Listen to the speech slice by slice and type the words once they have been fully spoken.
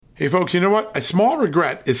Hey folks, you know what? A small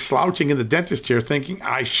regret is slouching in the dentist chair thinking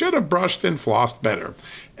I should have brushed and flossed better.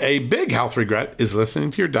 A big health regret is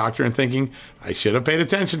listening to your doctor and thinking I should have paid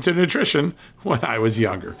attention to nutrition when I was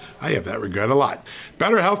younger. I have that regret a lot.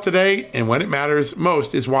 Better health today and when it matters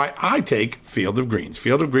most is why I take Field of Greens.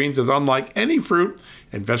 Field of Greens is unlike any fruit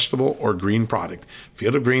and vegetable or green product.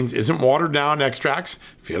 Field of Greens isn't watered down extracts.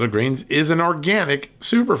 Field of Greens is an organic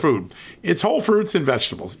superfood. It's whole fruits and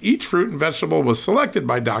vegetables. Each fruit and vegetable was selected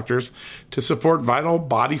by doctors to support vital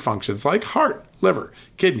body functions like heart, liver,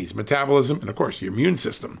 kidneys, metabolism, and of course, your immune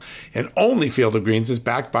system. And only Field of Greens is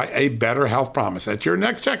backed by a better health promise. At your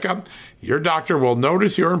next checkup, your doctor will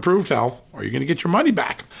notice your improved health or you're going to get your money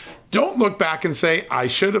back. Don't look back and say, I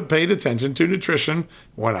should have paid attention to nutrition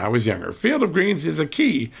when I was younger. Field of Greens is a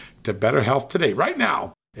key to better health today, right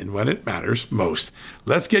now, and when it matters most.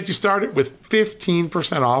 Let's get you started with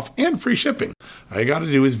 15% off and free shipping. All you got to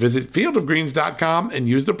do is visit fieldofgreens.com and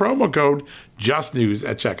use the promo code JUSTNEWS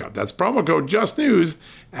at checkout. That's promo code JUSTNEWS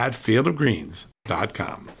at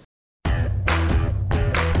fieldofgreens.com.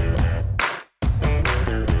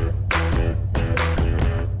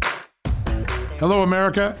 Hello,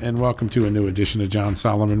 America, and welcome to a new edition of John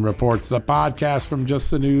Solomon Reports, the podcast from Just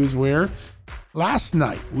the News, where last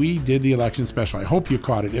night we did the election special. I hope you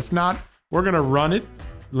caught it. If not, we're going to run it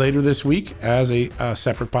later this week as a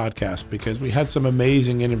separate podcast because we had some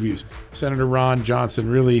amazing interviews. Senator Ron Johnson,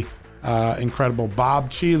 really incredible. Bob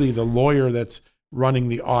Cheeley, the lawyer that's running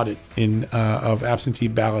the audit of absentee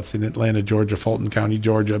ballots in Atlanta, Georgia, Fulton County,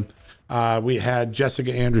 Georgia. We had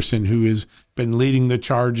Jessica Anderson, who has been leading the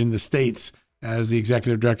charge in the states as the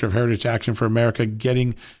executive director of Heritage Action for America,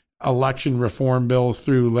 getting election reform bills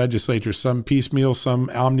through legislatures, some piecemeal,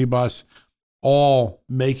 some omnibus, all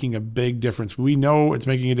making a big difference. We know it's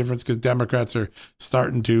making a difference because Democrats are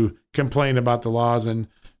starting to complain about the laws and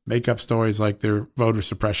make up stories like their voter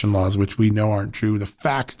suppression laws, which we know aren't true. The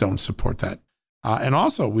facts don't support that. And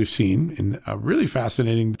also we've seen in a really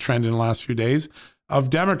fascinating trend in the last few days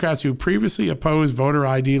of Democrats who previously opposed voter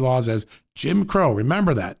ID laws as Jim Crow.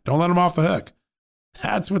 Remember that. Don't let them off the hook.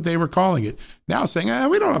 That's what they were calling it. Now saying,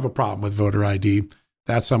 we don't have a problem with voter ID.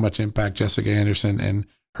 That's how much impact Jessica Anderson and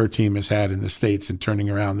her team has had in the states in turning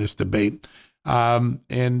around this debate. But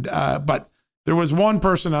there was one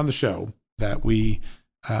person on the show that we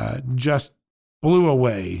just blew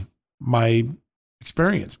away my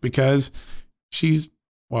experience because she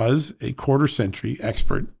was a quarter-century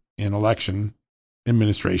expert in election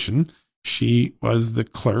administration. She was the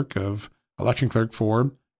election clerk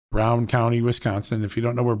for Brown County, Wisconsin. If you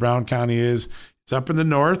don't know where Brown County is, it's up in the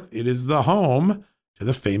north. It is the home to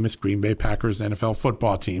the famous Green Bay Packers NFL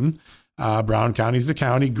football team. Brown County is the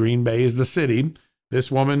county. Green Bay is the city.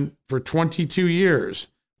 This woman, for 22 years,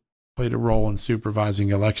 played a role in supervising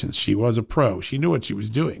elections. She was a pro. She knew what she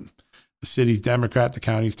was doing. The city's Democrat, the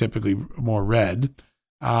county's typically more red.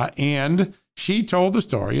 And she told the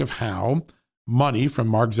story of how money from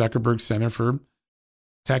Mark Zuckerberg Center for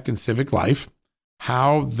Tech and Civic Life,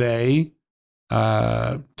 how they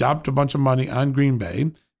dumped a bunch of money on Green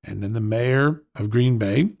Bay, and then the mayor of Green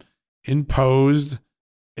Bay imposed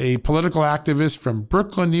a political activist from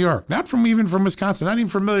Brooklyn, New York, not from Wisconsin, not even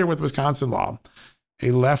familiar with Wisconsin law,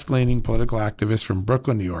 a left-leaning political activist from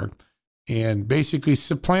Brooklyn, New York, and basically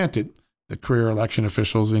supplanted the career election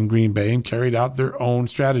officials in Green Bay and carried out their own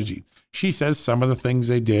strategy. She says some of the things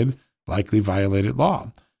they did likely violated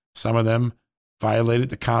law. Some of them violated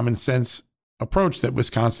the common sense approach that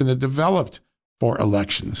Wisconsin had developed for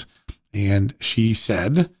elections. And she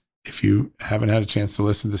said, if you haven't had a chance to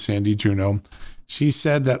listen to Sandy Juneau, she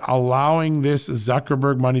said that allowing this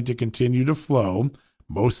Zuckerberg money to continue to flow,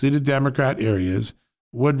 mostly to Democrat areas,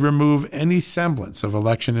 would remove any semblance of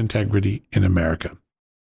election integrity in America.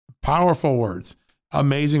 Powerful words.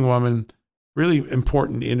 Amazing woman. Really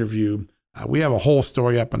important interview. We have a whole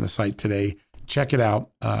story up on the site today. Check it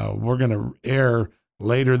out. We're going to air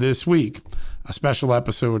later this week a special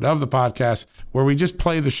episode of the podcast where we just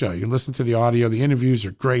play the show. You listen to the audio. The interviews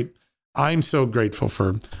are great. I'm so grateful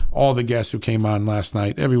for all the guests who came on last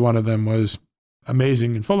night. Every one of them was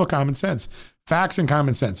amazing and full of common sense. Facts and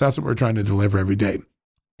common sense. That's what we're trying to deliver every day.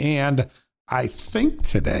 And I think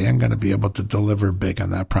today I'm going to be able to deliver big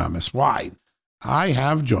on that promise. Why? I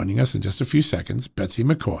have joining us in just a few seconds, Betsy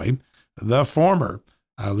McCoy, the former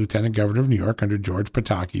Lieutenant Governor of New York under George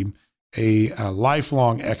Pataki, a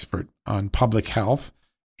lifelong expert on public health,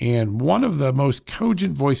 and one of the most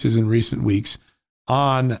cogent voices in recent weeks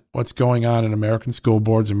on what's going on in American school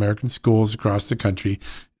boards, American schools across the country,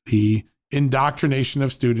 the indoctrination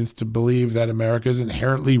of students to believe that America is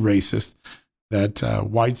inherently racist, that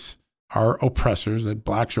whites are oppressors, that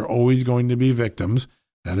blacks are always going to be victims,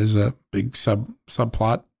 That is a big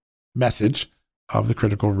subplot message of the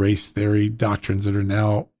critical race theory doctrines that are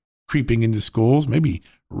now creeping into schools, maybe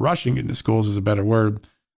rushing into schools is a better word.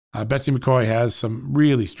 Betsy McCaughey has some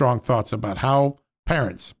really strong thoughts about how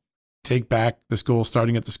parents take back the school,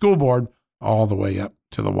 starting at the school board all the way up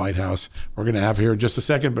to the White House. We're going to have here in just a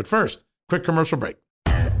second, but first, quick commercial break.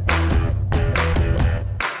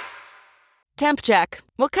 Temp check.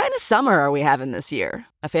 What kind of summer are we having this year?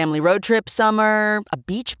 A family road trip summer? A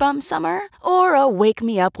beach bum summer? Or a wake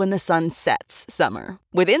me up when the sun sets summer?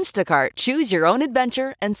 With Instacart, choose your own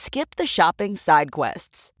adventure and skip the shopping side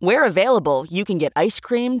quests. Where available, you can get ice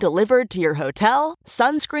cream delivered to your hotel,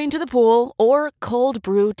 sunscreen to the pool, or cold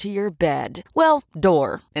brew to your bed. Well,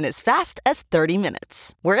 door, in as fast as 30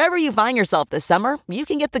 minutes. Wherever you find yourself this summer, you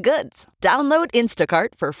can get the goods. Download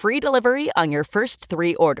Instacart for free delivery on your first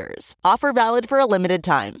 3 orders. Offer valid for a limited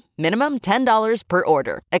time. Minimum $10 per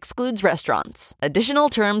order. Excludes restaurants. Additional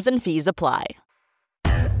terms and fees apply.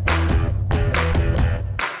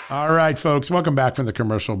 All right, folks, welcome back from the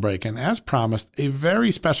commercial break. And as promised, a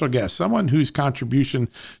very special guest, someone whose contribution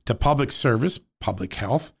to public service, public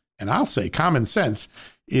health, and I'll say common sense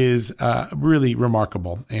is really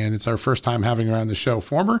remarkable. And it's our first time having her on the show.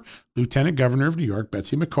 Former Lieutenant Governor of New York,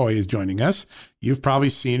 Betsy McCaughey, is joining us. You've probably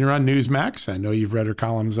seen her on Newsmax. I know you've read her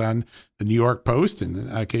columns on the New York Post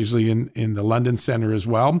and occasionally in the London Center as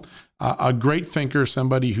well. A great thinker,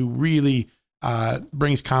 somebody who really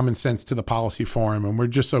brings common sense to the policy forum. And we're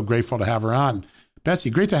just so grateful to have her on. Betsy,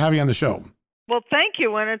 great to have you on the show. Well, thank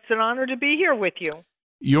you. And it's an honor to be here with you.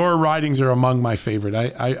 Your writings are among my favorite.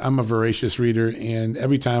 I'm a voracious reader, and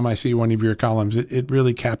every time I see one of your columns, it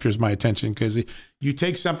really captures my attention because you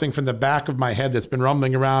take something from the back of my head that's been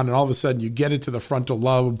rumbling around, and all of a sudden you get it to the frontal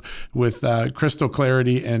lobe with crystal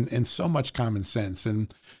clarity and so much common sense.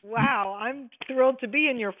 And wow, I'm thrilled to be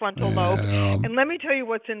in your frontal lobe. And let me tell you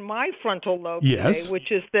what's in my frontal lobe today,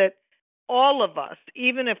 which is that all of us,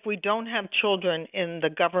 even if we don't have children in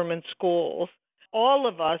the government schools, all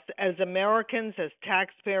of us as Americans, as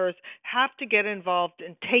taxpayers, have to get involved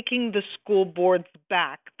in taking the school boards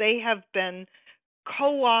back. They have been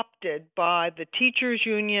co-opted by the teachers'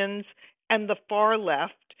 unions and the far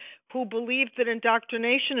left, who believe that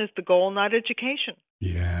indoctrination is the goal, not education.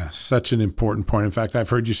 Yeah, such an important point. In fact, I've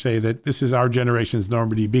heard you say that this is our generation's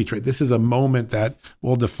Normandy Beach, right? This is a moment that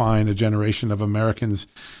will define a generation of Americans.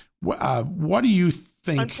 What do you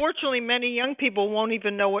think? Unfortunately, many young people won't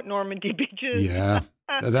even know what Normandy Beach is. Yeah.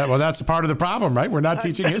 That's part of the problem, right? We're not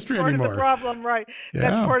teaching history anymore. That's part of the problem, right? Yeah.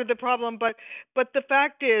 That's part of the problem. But the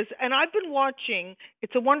fact is, and I've been watching,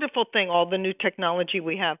 it's a wonderful thing, all the new technology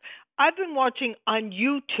we have. I've been watching on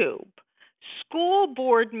YouTube school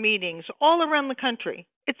board meetings all around the country.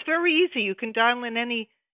 It's very easy. You can dial in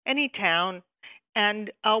any town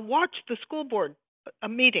and watch the school board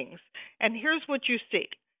meetings. And here's what you see.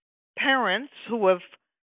 Parents who have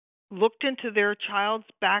looked into their child's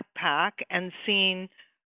backpack and seen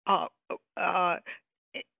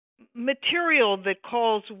material that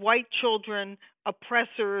calls white children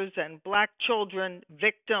oppressors and black children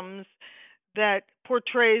victims, that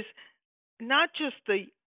portrays not just the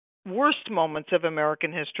worst moments of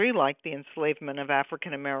American history, like the enslavement of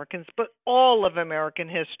African Americans, but all of American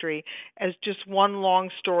history as just one long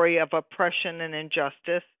story of oppression and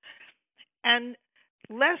injustice, and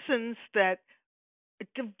lessons that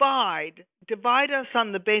divide us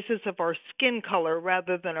on the basis of our skin color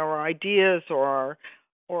rather than our ideas or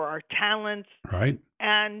our talents. Right.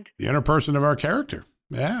 And the inner person of our character.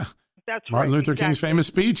 Yeah. That's right. Martin Luther King's famous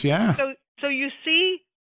speech. Yeah. So you see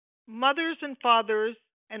mothers and fathers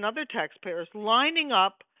and other taxpayers lining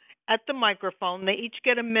up at the microphone. They each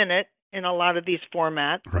get a minute in a lot of these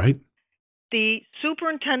formats. Right. The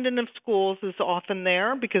superintendent of schools is often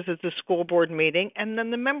there because it's a school board meeting, and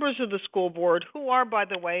then the members of the school board, who are, by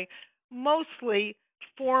the way, mostly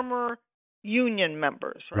former union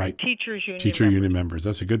members, right? Teachers union members.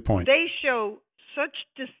 That's a good point. They show such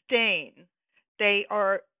disdain. They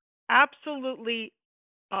are absolutely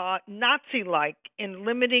Nazi-like in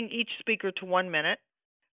limiting each speaker to 1 minute,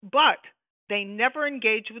 but they never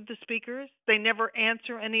engage with the speakers. They never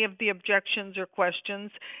answer any of the objections or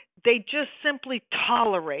questions. They just simply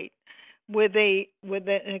tolerate with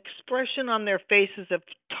an expression on their faces of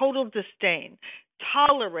total disdain,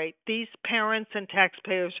 tolerate these parents and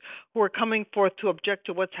taxpayers who are coming forth to object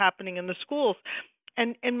to what's happening in the schools.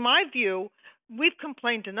 And in my view, we've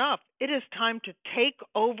complained enough. It is time to take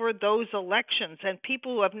over those elections, and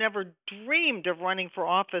people who have never dreamed of running for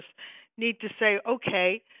office need to say,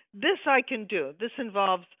 okay, this I can do. This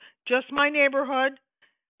involves just my neighborhood.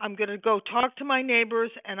 I'm going to go talk to my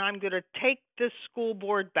neighbors, and I'm going to take this school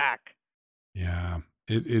board back. Yeah.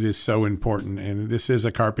 It is so important, and this is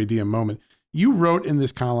a carpe diem moment. You wrote in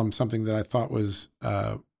this column something that I thought was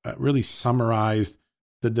really summarized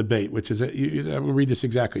the debate, which is, I will read this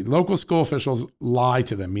exactly. Local school officials lie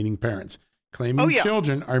to them, meaning parents, claiming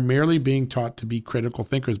children are merely being taught to be critical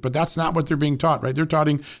thinkers, but that's not what they're being taught, right? They're taught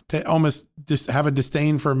to almost just have a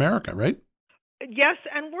disdain for America, right? Yes,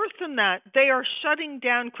 and worse than that, they are shutting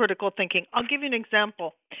down critical thinking. I'll give you an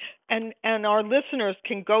example, and our listeners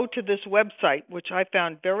can go to this website, which I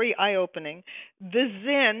found very eye-opening, the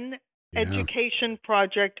Zinn Education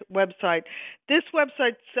Project website. This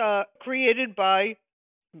website's created by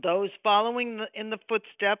those following in the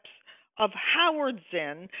footsteps of Howard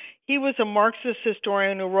Zinn. He was a Marxist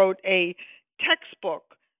historian who wrote a textbook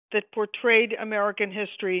that portrayed American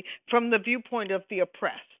history from the viewpoint of the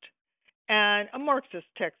oppressed, and a Marxist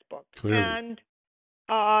textbook. Clearly. And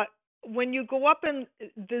when you go up in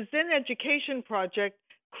the Zinn Education Project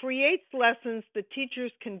creates lessons that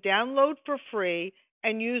teachers can download for free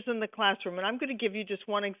and use in the classroom. And I'm going to give you just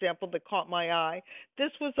one example that caught my eye.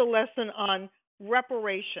 This was a lesson on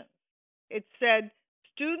reparations. It said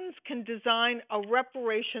students can design a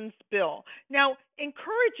reparations bill. Now,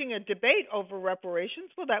 encouraging a debate over reparations,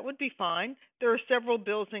 well, that would be fine. There are several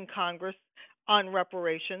bills in Congress on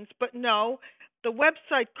reparations, but no, the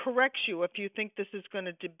website corrects you if you think this is going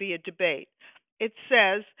to be a debate. It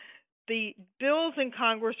says the bills in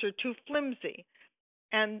Congress are too flimsy,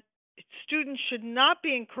 and students should not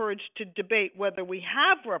be encouraged to debate whether we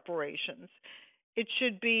have reparations.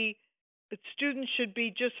 Students should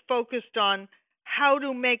be just focused on how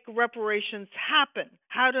to make reparations happen,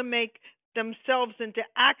 how to make themselves into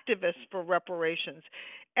activists for reparations.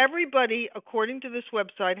 Everybody, according to this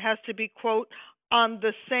website, has to be, quote, on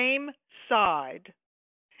the same side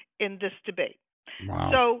in this debate.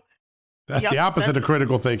 Wow. So that's the opposite of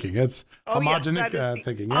critical thinking. It's homogenic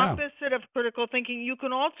thinking. Yeah. Opposite of critical thinking. You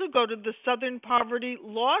can also go to the Southern Poverty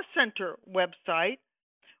Law Center website,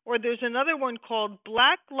 or there's another one called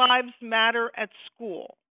Black Lives Matter at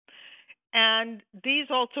School. And these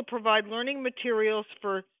also provide learning materials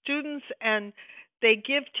for students, and they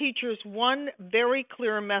give teachers one very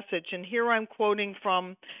clear message. And here I'm quoting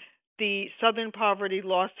from the Southern Poverty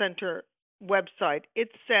Law Center website. It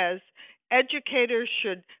says, educators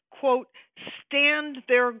should, quote, stand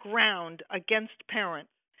their ground against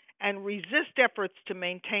parents and resist efforts to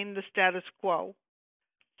maintain the status quo.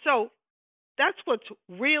 So that's what's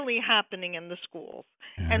really happening in the schools.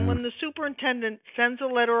 Mm-hmm. And when the superintendent sends a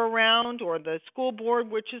letter around, or the school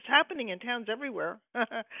board, which is happening in towns everywhere,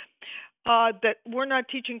 that we're not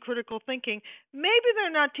teaching critical thinking, maybe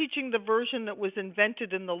they're not teaching the version that was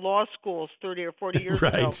invented in the law schools 30 or 40 years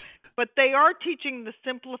ago, but they are teaching the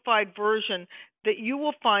simplified version that you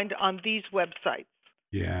will find on these websites.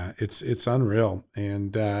 Yeah, it's unreal.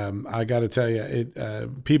 And I got to tell you,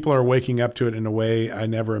 people are waking up to it in a way I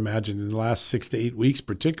never imagined in the last 6 to 8 weeks,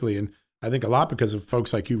 particularly. And I think a lot because of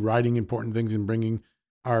folks like you writing important things and bringing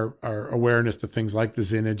our awareness to things like the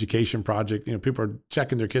Zinn Education Project. You know, people are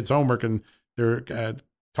checking their kids' homework and they're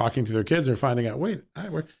talking to their kids. They're finding out, wait,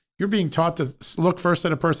 you're being taught to look first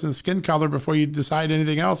at a person's skin color before you decide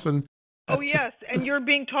anything else. And yes, and you're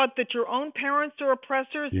being taught that your own parents are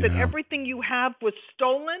oppressors, that everything you have was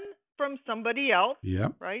stolen from somebody else,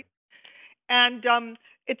 right? And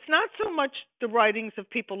it's not so much the writings of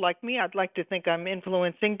people like me, I'd like to think I'm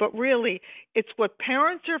influencing, but really it's what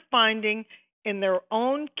parents are finding in their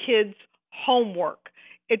own kids' homework.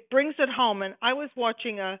 It brings it home. And I was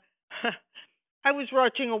watching a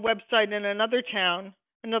website in another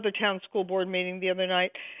town school board meeting the other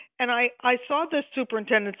night, and I saw this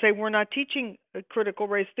superintendent say, we're not teaching critical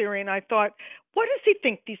race theory. And I thought, what does he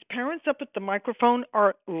think? These parents up at the microphone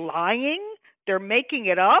are lying? They're making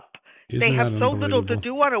it up? They have so little to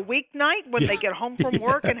do on a weeknight when they get home from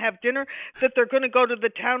work and have dinner that they're going to go to the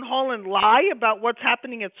town hall and lie about what's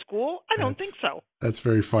happening at school? I don't think so. That's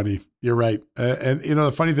very funny. You're right. And, you know,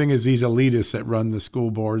 the funny thing is these elitists that run the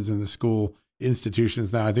school boards and the school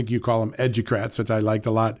institutions now, I think you call them educrats, which I liked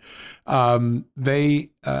a lot. They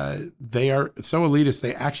are so elitist,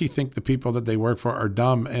 they actually think the people that they work for are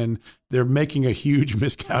dumb, and they're making a huge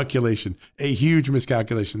miscalculation.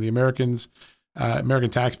 The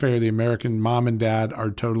American taxpayer, the American mom and dad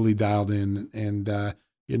are totally dialed in, and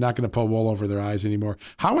you're not going to pull wool over their eyes anymore.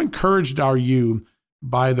 How encouraged are you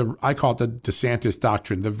by I call it the DeSantis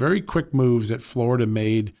doctrine, the very quick moves that Florida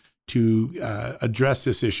made to address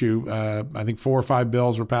this issue? I think 4 or 5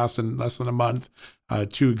 bills were passed in less than a month,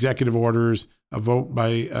 2 executive orders, a vote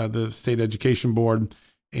by the state education board,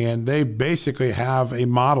 and they basically have a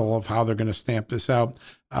model of how they're going to stamp this out.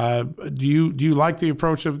 Do you like the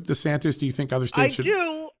approach of DeSantis? Do you think other states should? I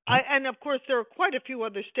do. And of course, there are quite a few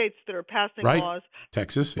other states that are passing Right. laws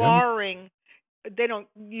Texas, barring. They don't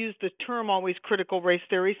use the term always critical race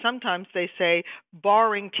theory. Sometimes they say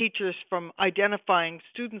barring teachers from identifying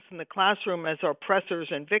students in the classroom as oppressors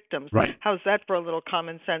and victims. Right. How's that for a little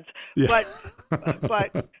common sense? Yeah.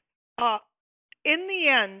 But in the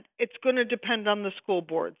end, it's going to depend on the school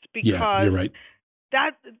boards because yeah, you're right.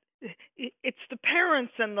 It's the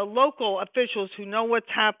parents and the local officials who know what's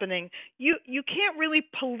happening. You can't really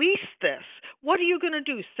police this. What are you going to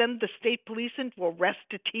do? Send the state police in to arrest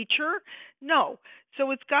a teacher? No.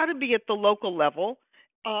 So it's got to be at the local level.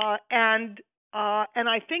 And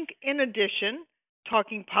I think, in addition,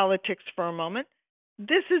 talking politics for a moment,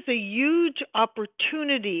 this is a huge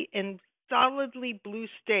opportunity in solidly blue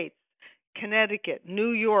states, Connecticut,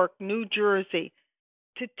 New York, New Jersey,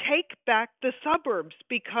 to take back the suburbs,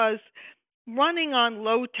 because running on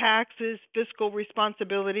low taxes, fiscal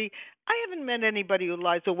responsibility, I haven't met anybody who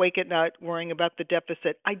lies awake at night worrying about the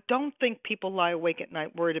deficit. I don't think people lie awake at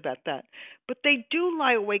night worried about that. But they do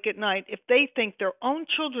lie awake at night if they think their own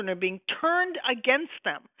children are being turned against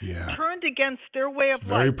them, turned against their way of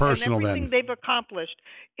life, very personal, and everything they've accomplished.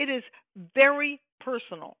 It is very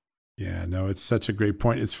personal. Yeah, no, it's such a great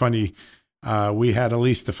point. It's funny. We had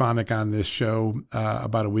Elise Stefanik on this show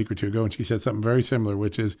about a week or two ago, and she said something very similar,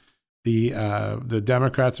 which is the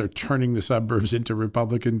Democrats are turning the suburbs into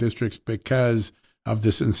Republican districts because of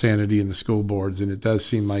this insanity in the school boards, and it does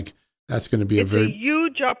seem like that's going to be a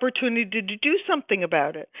huge opportunity to do something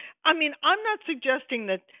about it. I mean, I'm not suggesting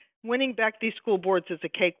that winning back these school boards is a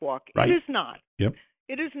cakewalk. Right. It is not. Yep.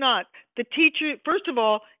 It is not. The teacher, first of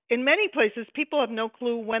all, in many places, people have no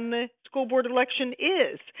clue when the school board election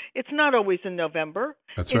is. It's not always in November.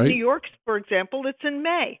 That's in right. New York, for example, it's in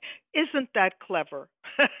May. Isn't that clever?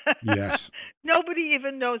 Yes. Nobody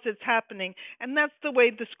even knows it's happening, and that's the way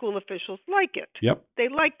the school officials like it. Yep. They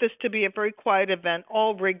like this to be a very quiet event,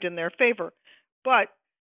 all rigged in their favor. But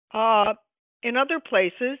in other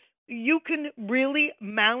places, you can really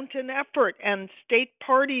mount an effort, and state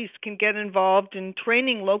parties can get involved in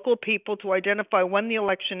training local people to identify when the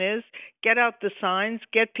election is, get out the signs,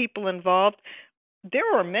 get people involved.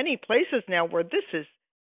 There are many places now where this is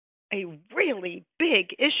a really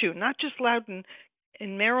big issue, not just Loudoun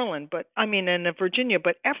in Maryland, but in Virginia,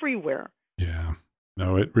 but everywhere. Yeah.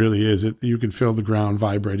 No, it really is. You can feel the ground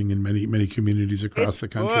vibrating in many, many communities across the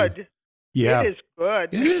country. Good. Yeah. It is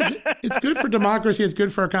good. It is. It's good for democracy. It's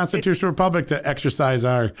good for our constitutional republic to exercise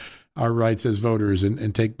our rights as voters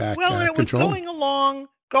and take back control. Well, it was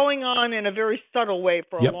going on in a very subtle way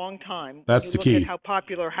for a long time. That's the key. Look at how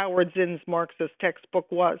popular Howard Zinn's Marxist textbook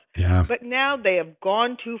was. Yeah. But now they have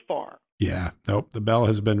gone too far. Yeah. Nope. The bell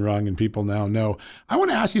has been rung and people now know. I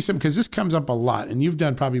want to ask you something, because this comes up a lot, and you've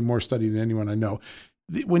done probably more study than anyone I know.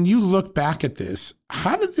 When you look back at this,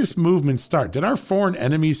 how did this movement start? Did our foreign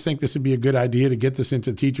enemies think this would be a good idea to get this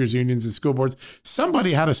into teachers' unions and school boards?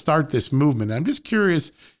 Somebody had to start this movement. I'm just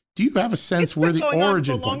curious, do you have a sense where the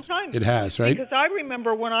origin points? It has, right? Because I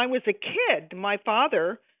remember when I was a kid, my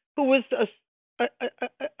father, who was a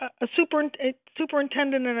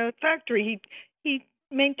superintendent in a factory, he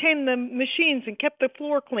maintained the machines and kept the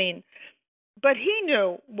floor clean. But he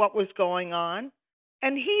knew what was going on.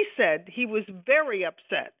 And he said he was very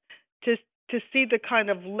upset to see the kind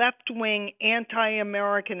of left-wing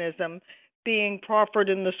anti-Americanism being proffered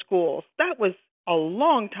in the schools. That was a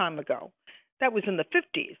long time ago. That was in the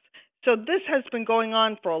 50s. So this has been going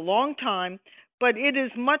on for a long time, but it is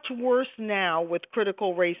much worse now with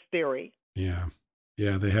critical race theory. Yeah.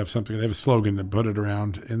 Yeah, they have something. They have a slogan to put it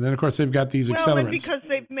around. And then, of course, they've got these accelerants. Well, and because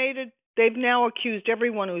they've now accused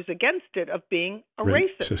everyone who's against it of being a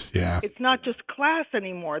racist. Yeah. It's not just class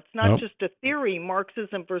anymore. It's not just a theory,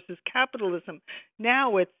 Marxism versus capitalism.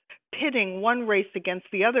 Now it's pitting one race against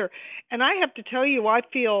the other. And I have to tell you, I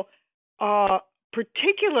feel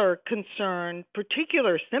particular concern,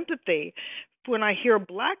 particular sympathy when I hear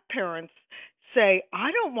Black parents say,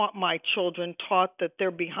 I don't want my children taught that they're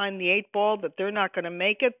behind the eight ball, that they're not going to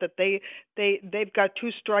make it, that they've got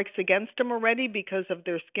 2 strikes against them already because of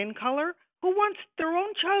their skin color. Who wants their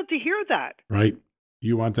own child to hear that? Right.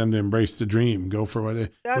 You want them to embrace the dream, go for what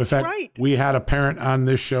it. That's in fact, right. We had a parent on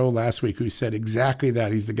this show last week who said exactly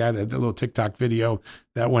that. He's the guy that did a little TikTok video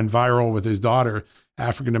that went viral with his daughter,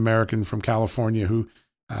 African-American from California, who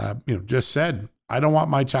just said, I don't want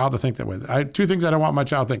my child to think that way. 2 things I don't want my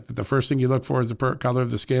child to think. That the first thing you look for is the color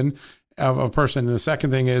of the skin of a person. And the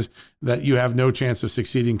second thing is that you have no chance of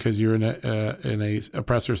succeeding because you're in a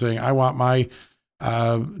oppressor saying, I want my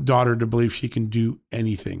daughter to believe she can do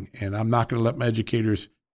anything. And I'm not going to let my educators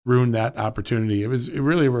ruin that opportunity. It was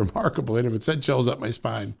really remarkable. It sent chills up my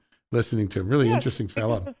spine listening to him. Really Yes, interesting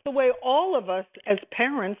fellow. because it's the way all of us as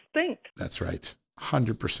parents think. That's right.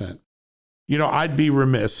 100%. I'd be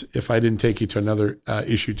remiss if I didn't take you to another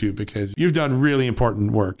issue too, because you've done really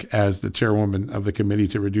important work as the chairwoman of the Committee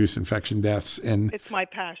to Reduce Infection Deaths. And it's my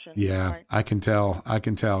passion. Yeah, right. I can tell.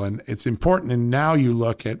 And it's important. And now you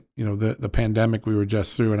look at, the pandemic we were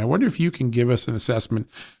just through. And I wonder if you can give us an assessment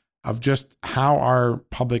of just how our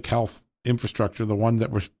public health infrastructure, the one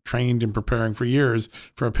that was trained and preparing for years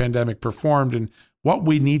for a pandemic, performed, and what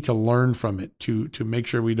we need to learn from it to make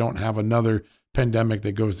sure we don't have another pandemic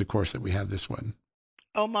that goes the course that we had this one.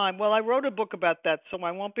 Oh my! Well, I wrote a book about that, so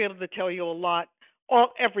I won't be able to tell you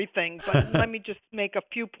everything. But let me just make a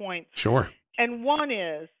few points. Sure. And one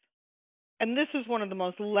is, and this is one of the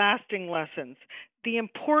most lasting lessons, the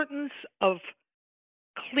importance of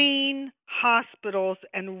clean hospitals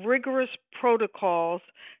and rigorous protocols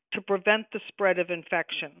to prevent the spread of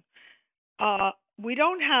infection. We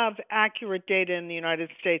don't have accurate data in the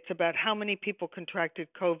United States about how many people contracted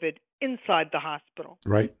COVID inside the hospital.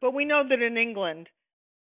 Right. But we know that in England,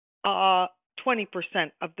 20%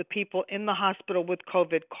 of the people in the hospital with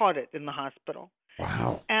COVID caught it in the hospital.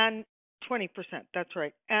 Wow. And 20%, that's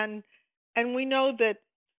right. And we know that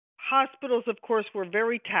hospitals, of course, were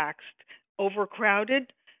very taxed,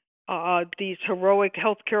 overcrowded. These heroic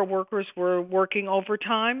healthcare workers were working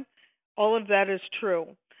overtime. All of that is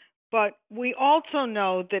true. But we also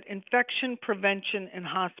know that infection prevention in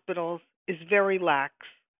hospitals is very lax.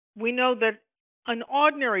 We know that in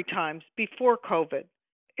ordinary times before COVID,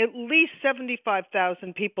 at least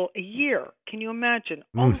 75,000 people a year, can you imagine?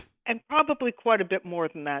 And probably quite a bit more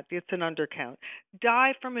than that, it's an undercount,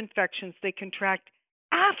 die from infections they contract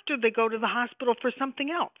after they go to the hospital for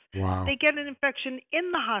something else. Wow. They get an infection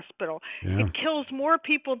in the hospital. Yeah. It kills more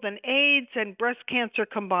people than AIDS and breast cancer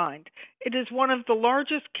combined. It is one of the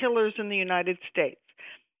largest killers in the United States.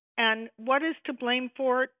 And what is to blame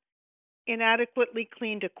for it? Inadequately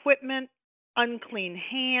cleaned equipment, unclean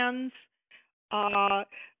hands,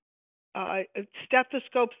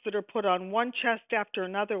 stethoscopes that are put on one chest after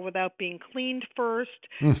another without being cleaned first,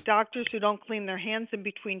 doctors who don't clean their hands in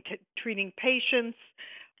between treating patients,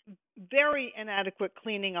 very inadequate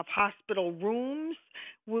cleaning of hospital rooms.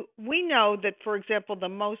 We know that, for example, the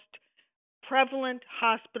most prevalent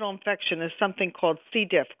hospital infection is something called C.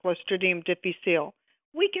 diff, Clostridium difficile.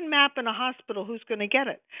 We can map in a hospital who's going to get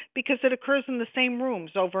it because it occurs in the same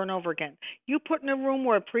rooms over and over again. You put in a room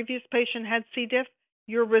where a previous patient had C. diff,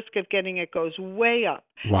 your risk of getting it goes way up.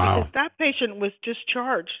 Wow. Because that patient was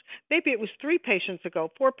discharged. Maybe it was 4 patients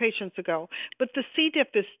ago, but the C. diff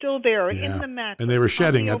is still there in the mattress. And they were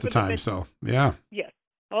shedding at the time, so yeah. Yes.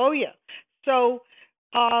 Oh, yeah. So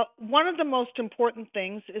one of the most important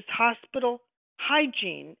things is hospital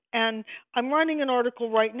hygiene. And I'm running an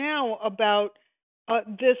article right now about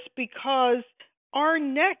this because our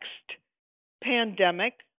next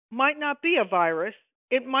pandemic might not be a virus.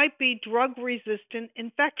 It might be drug-resistant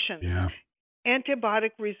infections,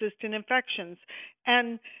 antibiotic-resistant infections.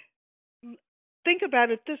 And think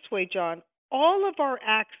about it this way, John. All of our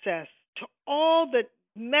access to all the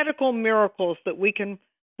medical miracles that we can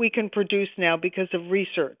produce now because of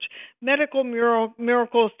research, medical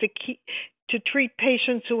miracles to treat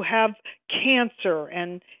patients who have cancer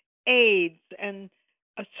and AIDS and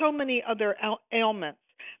so many other ailments.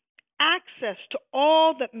 Access to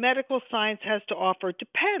all that medical science has to offer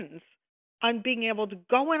depends on being able to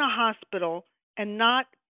go in a hospital and not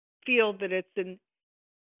feel that it's an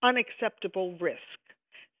unacceptable risk.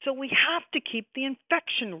 So we have to keep the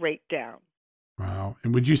infection rate down. Wow.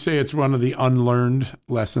 And would you say it's one of the unlearned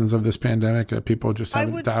lessons of this pandemic that people just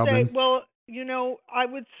haven't dialed in? Well, I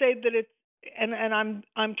would say that it's, and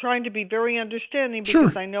I'm trying to be very understanding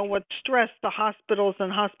because I know what stress the hospitals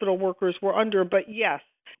and hospital workers were under. But yes,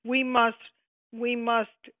 we must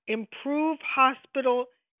improve hospital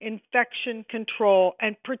infection control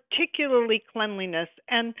and particularly cleanliness.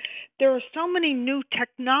 And there are so many new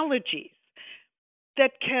technologies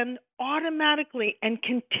that can automatically and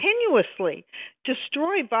continuously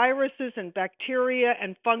destroy viruses and bacteria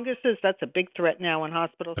and funguses. That's a big threat now in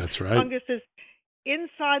hospitals. That's right. Funguses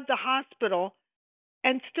inside the hospital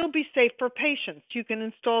and still be safe for patients. You can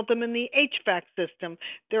install them in the HVAC system.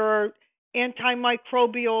 There are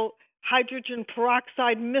antimicrobial hydrogen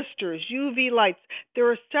peroxide misters, UV lights. There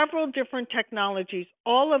are several different technologies,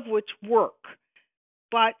 all of which work,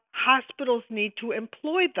 but hospitals need to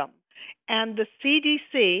employ them. And the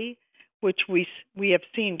CDC, which we have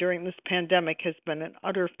seen during this pandemic has been an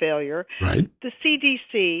utter failure. Right. The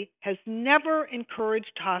CDC has never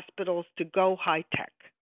encouraged hospitals to go high-tech.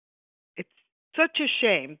 It's such a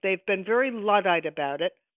shame. They've been very Luddite about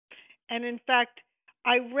it. And in fact,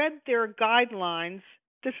 I read their guidelines.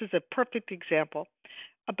 This is a perfect example.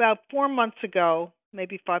 About 4 months ago,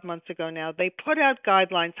 maybe 5 months ago now, they put out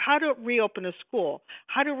guidelines how to reopen a school,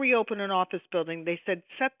 how to reopen an office building. They said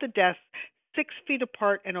set the desks 6 feet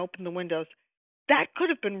apart and open the windows. That could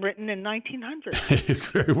have been written in 1900. It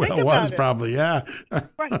very well was, probably, yeah.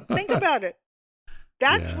 Right. Think about it.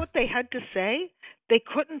 That's what they had to say. They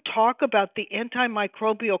couldn't talk about the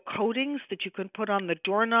antimicrobial coatings that you can put on the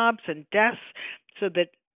doorknobs and desks so that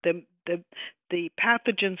the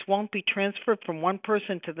pathogens won't be transferred from one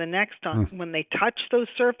person to the next when they touch those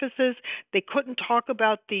surfaces. They couldn't talk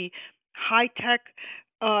about the high-tech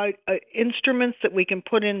instruments that we can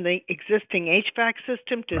put in the existing HVAC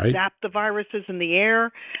system to zap the viruses in the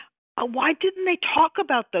air. Why didn't they talk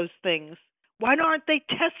about those things? Why aren't they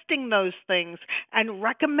testing those things and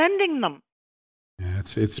recommending them? Yeah,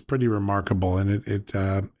 it's pretty remarkable, and it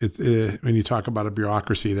when you talk about a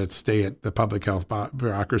bureaucracy that stay at the public health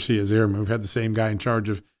bureaucracy is there. We've had the same guy in charge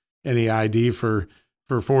of NEID for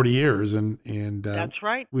 40 years, and that's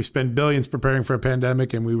right. We spent billions preparing for a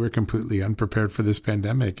pandemic, and we were completely unprepared for this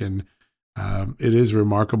pandemic, and it is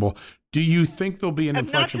remarkable. Do you think there'll be an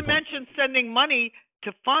inflection point? Not to mention sending money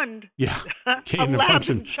to fund a lab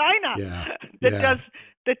in China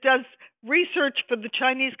that does research for the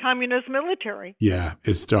Chinese Communist military. Yeah,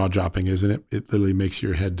 it's jaw-dropping, isn't it? It literally makes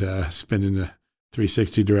your head spin in a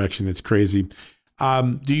 360 direction. It's crazy.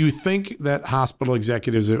 Do you think that hospital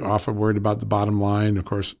executives are often worried about the bottom line? Of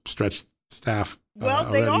course, stretched staff.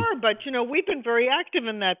 Well, they are, but we've been very active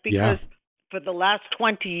in that because for the last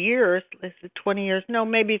 20 years, is it 20 years? No,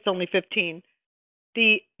 maybe it's only 15.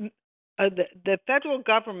 The federal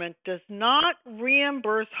government does not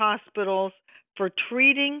reimburse hospitals for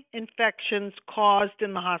treating infections caused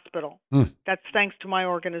in the hospital. That's thanks to my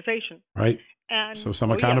organization. Right. And so some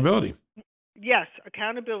accountability. Yes,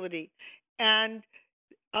 accountability. And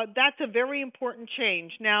that's a very important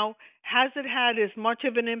change. Now, has it had as much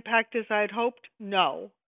of an impact as I'd hoped?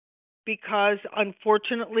 No. Because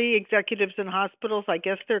unfortunately, executives in hospitals, I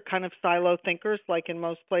guess they're kind of silo thinkers, like in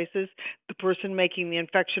most places. The person making the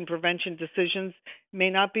infection prevention decisions may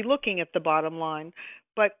not be looking at the bottom line.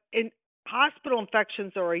 But hospital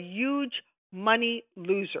infections are a huge money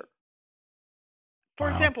loser. For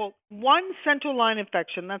example, one central line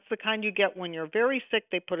infection, that's the kind you get when you're very sick.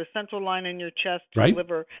 They put a central line in your chest to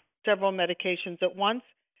deliver several medications at once.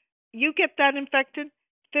 You get that infected,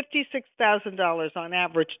 $56,000 on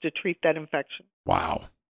average to treat that infection. Wow.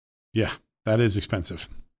 Yeah, that is expensive.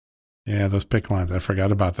 Yeah, those PICC lines, I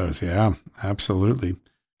forgot about those. Yeah, absolutely.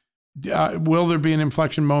 Will there be an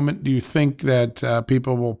inflection moment? Do you think that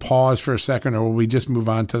people will pause for a second, or will we just move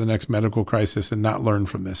on to the next medical crisis and not learn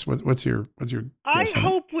from this? What's your guess? I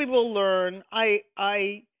hope we will learn.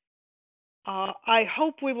 I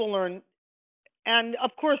hope we will learn. And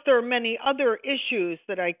of course, there are many other issues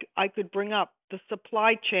that I could bring up. The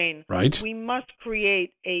supply chain. Right. We must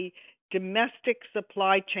create a domestic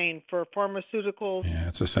supply chain for pharmaceuticals. Yeah,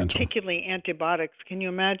 it's essential. Particularly antibiotics. Can you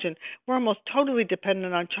imagine? We're almost totally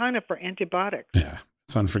dependent on China for antibiotics. Yeah,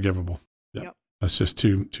 it's unforgivable. Yep. That's just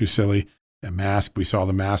too silly. A mask. We saw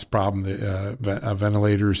the mask problem. The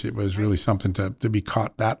ventilators. It was really something to be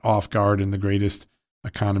caught that off guard in the greatest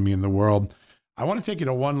economy in the world. I want to take you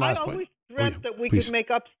to one last point. Dreamt that we could make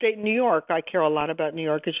upstate New York. I care a lot about New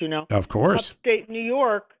York, as you know. Of course. Upstate New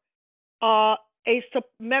York, a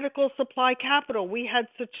medical supply capital. We had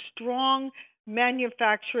such strong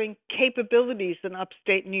manufacturing capabilities in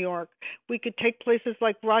upstate New York. We could take places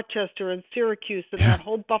like Rochester and Syracuse and that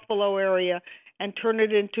whole Buffalo area and turn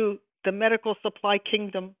it into the medical supply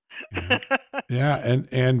kingdom.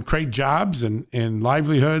 and create jobs and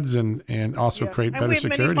livelihoods and also create better security.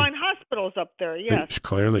 And we have many fine hospitals up there, yes.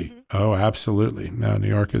 Clearly. Mm-hmm. Oh, absolutely. No, New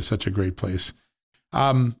York is such a great place.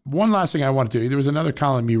 One last thing I want to do. There was another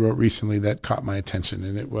column you wrote recently that caught my attention,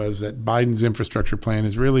 and it was that Biden's infrastructure plan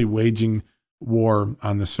is really waging war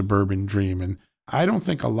on the suburban dream. And I don't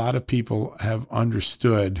think a lot of people have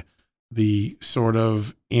understood the sort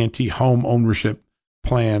of anti-home ownership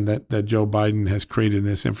plan that Joe Biden has created in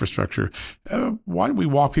this infrastructure. Why don't we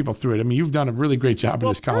walk people through it? I mean, you've done a really great job in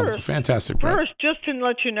this column. It's a fantastic plan. First, just to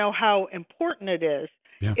let you know how important it is,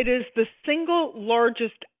 it is the single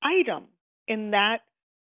largest item in that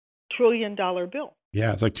 $1 trillion bill.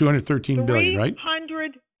 Yeah, it's like $213 billion, right?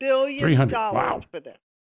 $300 billion for this.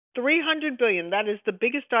 $300 billion. That is the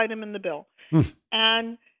biggest item in the bill.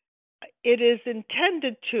 And it is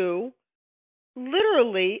intended to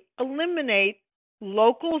literally eliminate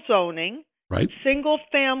local zoning,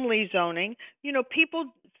 single-family zoning. You know,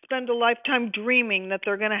 people spend a lifetime dreaming that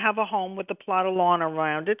they're going to have a home with a plot of lawn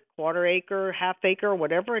around it, quarter acre, half acre,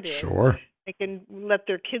 whatever it is. Sure. They can let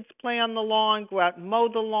their kids play on the lawn, go out and mow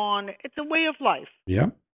the lawn. It's a way of life.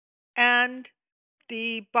 Yep. And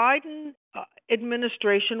the Biden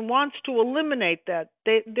administration wants to eliminate that.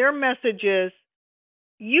 Their message is,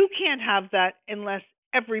 you can't have that unless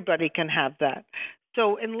everybody can have that.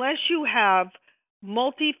 So unless you have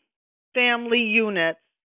multi-family units,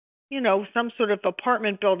 some sort of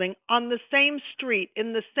apartment building on the same street,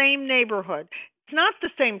 in the same neighborhood, it's not the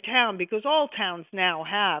same town, because all towns now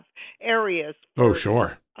have areas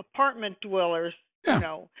for apartment dwellers,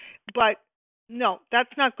 but no,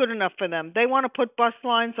 that's not good enough for them. They want to put bus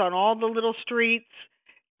lines on all the little streets,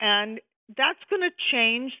 and that's going to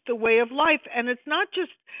change the way of life. And it's not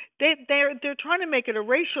just they're trying to make it a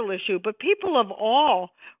racial issue, but people of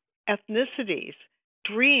all ethnicities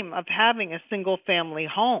dream of having a single family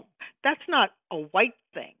home. That's not a white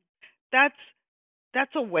thing. That's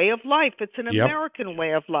a way of life. It's an American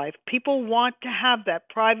way of life. People want to have that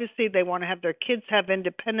privacy. They want to have their kids have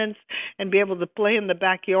independence and be able to play in the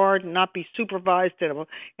backyard and not be supervised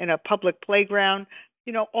in a public playground.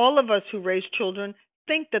 All of us who raise children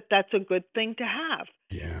think that that's a good thing to have.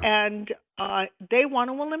 Yeah. And they want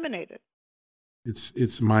to eliminate it.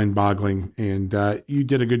 It's mind-boggling. And you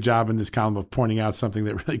did a good job in this column of pointing out something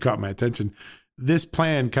that really caught my attention. This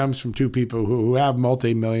plan comes from two people who have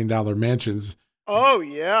multi-million-dollar mansions. Oh,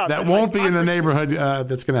 yeah. That won't be in a neighborhood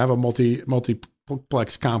that's going to have a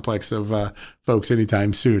multiplex complex of folks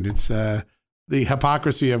anytime soon. It's the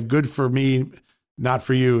hypocrisy of good for me, not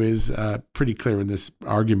for you is pretty clear in this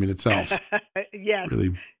argument itself. Yes.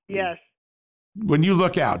 Really. Yes. When you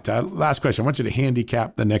look out, last question, I want you to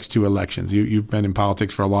handicap the next two elections. You've been in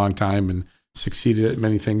politics for a long time and succeeded at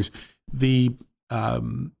many things.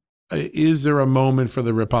 Is there a moment for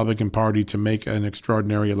the Republican Party to make an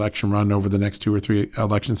extraordinary election run over the next 2 or 3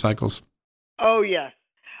 election cycles? Oh, yes.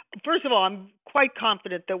 First of all, I'm quite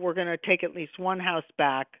confident that we're going to take at least one House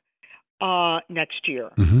back next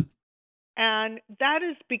year. Mm-hmm. And that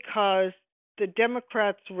is because the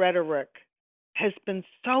Democrats' rhetoric has been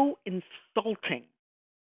so insulting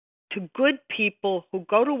to good people who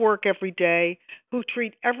go to work every day, who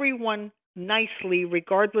treat everyone nicely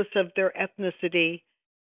regardless of their ethnicity,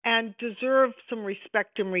 and deserve some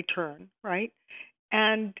respect in return, right?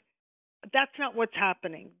 And that's not what's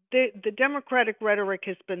happening. The Democratic rhetoric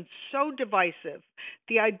has been so divisive.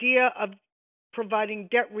 The idea of providing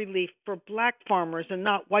debt relief for black farmers and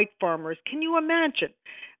not white farmers. Can you imagine?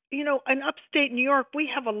 In upstate New York, we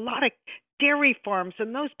have a lot of dairy farms,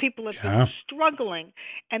 and those people have been struggling,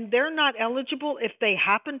 and they're not eligible if they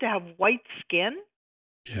happen to have white skin?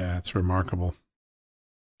 Yeah, it's remarkable.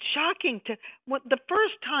 Shocking. The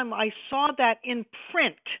first time I saw that in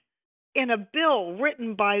print in a bill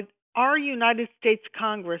written by our United States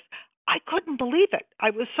Congress, I couldn't believe it. I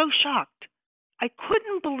was so shocked. I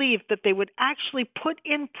couldn't believe that they would actually put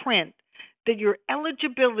in print that your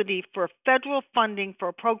eligibility for federal funding for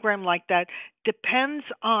a program like that depends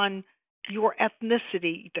on your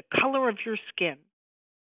ethnicity, the color of your skin.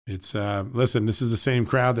 It's, listen, this is the same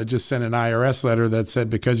crowd that just sent an IRS letter that said,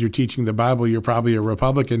 because you're teaching the Bible, you're probably a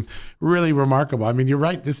Republican. Really remarkable. I mean, you're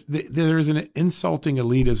right. There is an insulting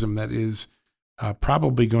elitism that is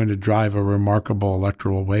probably going to drive a remarkable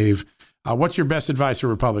electoral wave. What's your best advice for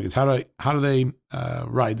Republicans? How do they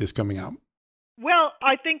ride this coming out? Well,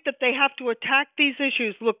 I think that they have to attack these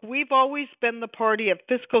issues. Look, we've always been the party of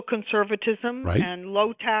fiscal conservatism and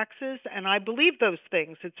low taxes, and I believe those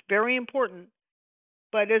things. It's very important.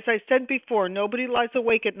 But as I said before, nobody lies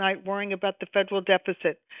awake at night worrying about the federal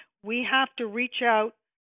deficit. We have to reach out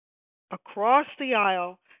across the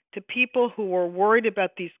aisle to people who are worried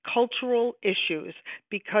about these cultural issues,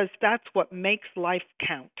 because that's what makes life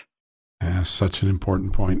count. Yeah, such an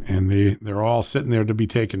important point. And they're all sitting there to be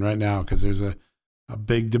taken right now, because there's a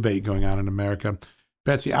big debate going on in America.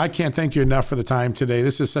 Betsy, I can't thank you enough for the time today.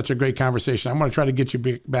 This is such a great conversation. I'm going to try to get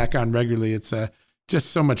you back on regularly. It's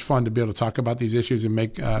just so much fun to be able to talk about these issues and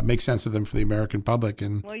make sense of them for the American public.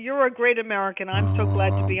 And well, you're a great American. I'm so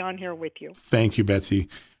glad to be on here with you. Thank you, Betsy.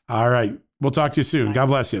 All right. We'll talk to you soon. Bye. God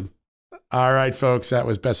bless you. All right, folks. That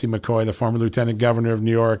was Betsy McCaughey, the former Lieutenant Governor of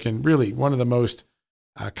New York, and really one of the most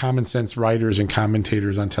common sense writers and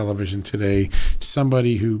commentators on television today.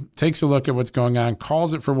 Somebody who takes a look at what's going on,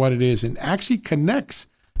 calls it for what it is, and actually connects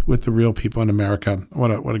with the real people in America.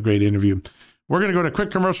 What a great interview. We're going to go to a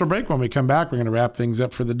quick commercial break. When we come back, we're going to wrap things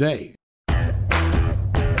up for the day.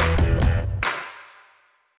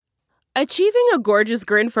 Achieving a gorgeous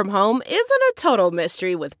grin from home isn't a total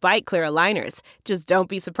mystery with Bite Clear aligners. Just don't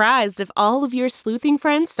be surprised if all of your sleuthing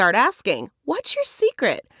friends start asking, "What's your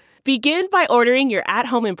secret?" Begin by ordering your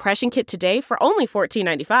at-home impression kit today for only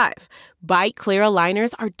 $14.95. Byte Clear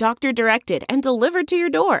aligners are doctor-directed and delivered to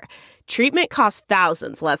your door. Treatment costs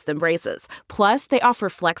thousands less than braces. Plus, they offer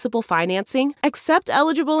flexible financing, accept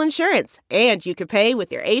eligible insurance, and you can pay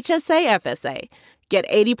with your HSA FSA. Get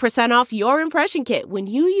 80% off your impression kit when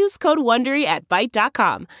you use code WONDERY at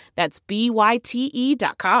Byte.com. That's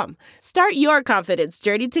BYTE.com. Start your confidence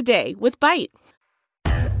journey today with Byte.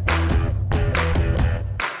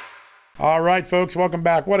 All right, folks, welcome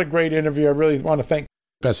back. What a great interview. I really want to thank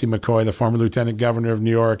Betsy McCaughey, the former Lieutenant Governor of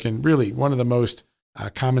New York, and really one of the most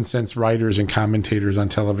common sense writers and commentators on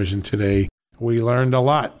television today. We learned a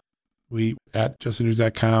lot. We at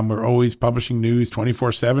justthenews.com, we're always publishing news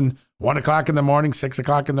 24/7, 1 o'clock in the morning, 6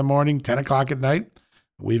 o'clock in the morning, 10 o'clock at night.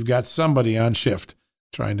 We've got somebody on shift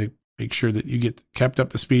trying to make sure that you get kept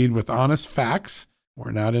up to speed with honest facts.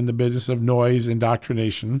 We're not in the business of noise,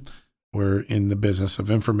 indoctrination. We're in the business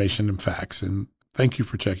of information and facts. And thank you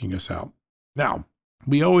for checking us out. Now,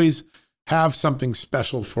 we always have something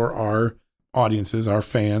special for our audiences, our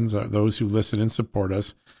fans, those who listen and support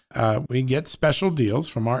us. We get special deals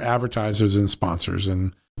from our advertisers and sponsors.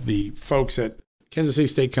 And the folks at Kansas City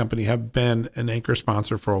Steak Company have been an anchor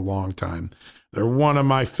sponsor for a long time. They're one of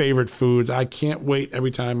my favorite foods. I can't wait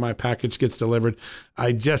every time my package gets delivered.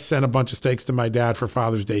 I just sent a bunch of steaks to my dad for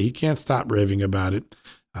Father's Day. He can't stop raving about it.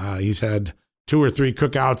 He's had 2 or 3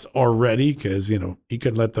 cookouts already because, he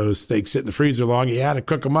couldn't let those steaks sit in the freezer long. He had to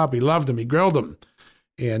cook them up. He loved them. He grilled them.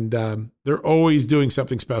 And they're always doing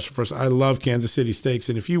something special for us. I love Kansas City Steaks.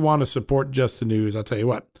 And if you want to support Just the News, I'll tell you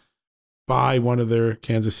what, buy one of their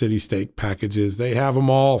Kansas City steak packages. They have them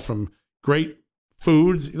all from great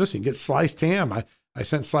foods. Listen, get sliced ham. I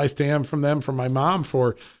sent sliced ham from them for my mom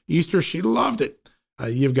for Easter. She loved it.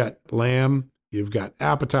 You've got lamb. You've got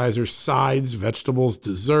appetizers, sides, vegetables,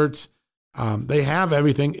 desserts. They have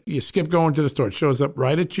everything. You skip going to the store. It shows up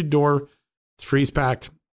right at your door. It's freeze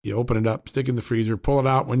packed. You open it up, stick it in the freezer, pull it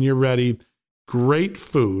out when you're ready. Great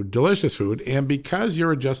food, delicious food. And because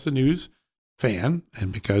you're a Just the News fan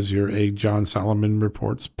and because you're a John Solomon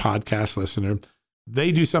Reports podcast listener,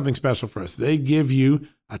 they do something special for us. They give you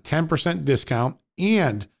a 10% discount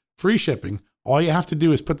and free shipping. All you have to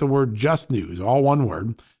do is put the word Just News, all one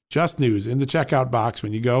word, Just News, in the checkout box.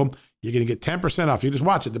 When you go, you're going to get 10% off. You just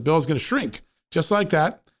watch it. The bill's going to shrink just like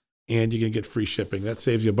that. And you're going to get free shipping. That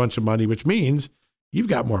saves you a bunch of money, which means you've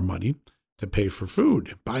got more money to pay for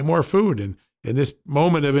food, buy more food. And in this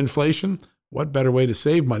moment of inflation, what better way to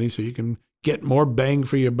save money so you can get more bang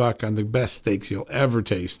for your buck on the best steaks you'll ever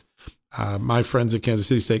taste. My friends at Kansas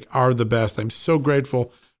City Steak are the best. I'm so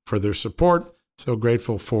grateful for their support, so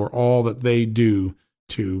grateful for all that they do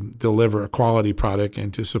to deliver a quality product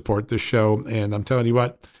and to support the show. And I'm telling you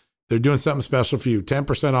what, they're doing something special for you.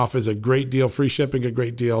 10% off is a great deal, free shipping, a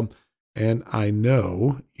great deal. And I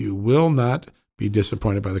know you will not be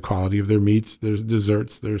disappointed by the quality of their meats, their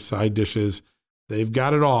desserts, their side dishes. They've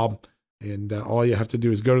got it all. And all you have to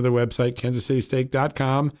do is go to their website,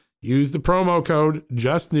 kansascitysteak.com, use the promo code,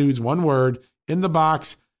 JustNews, one word, in the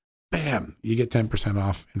box. Bam, you get 10%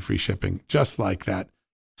 off and free shipping, just like that.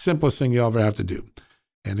 Simplest thing you'll ever have to do.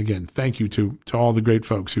 And again, thank you to all the great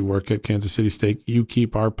folks who work at Kansas City Steak. You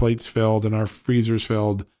keep our plates filled and our freezers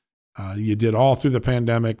filled. You did all through the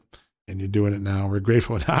pandemic. And you're doing it now. We're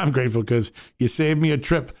grateful. And I'm grateful because you saved me a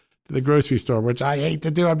trip to the grocery store, which I hate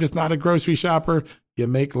to do. I'm just not a grocery shopper. You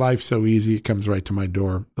make life so easy. It comes right to my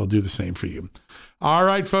door. They'll do the same for you. All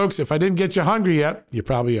right, folks. If I didn't get you hungry yet, you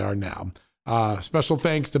probably are now. Special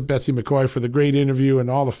thanks to Betsy McCaughey for the great interview and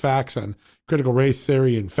all the facts on critical race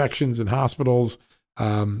theory, infections in hospitals,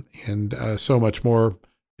 and so much more.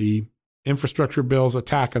 The infrastructure bill's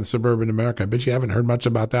attack on suburban America. I bet you haven't heard much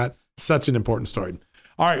about that. Such an important story.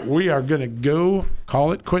 All right, we are going to go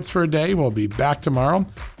call it quits for a day. We'll be back tomorrow.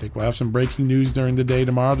 I think we'll have some breaking news during the day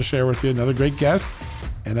tomorrow to share with you. Another great guest.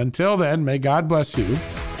 And until then, may God bless you.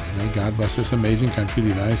 And may God bless this amazing country, the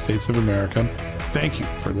United States of America. Thank you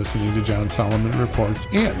for listening to John Solomon Reports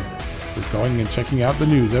and for going and checking out the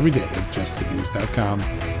news every day at justthenews.com.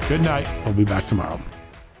 Good night. We'll be back tomorrow.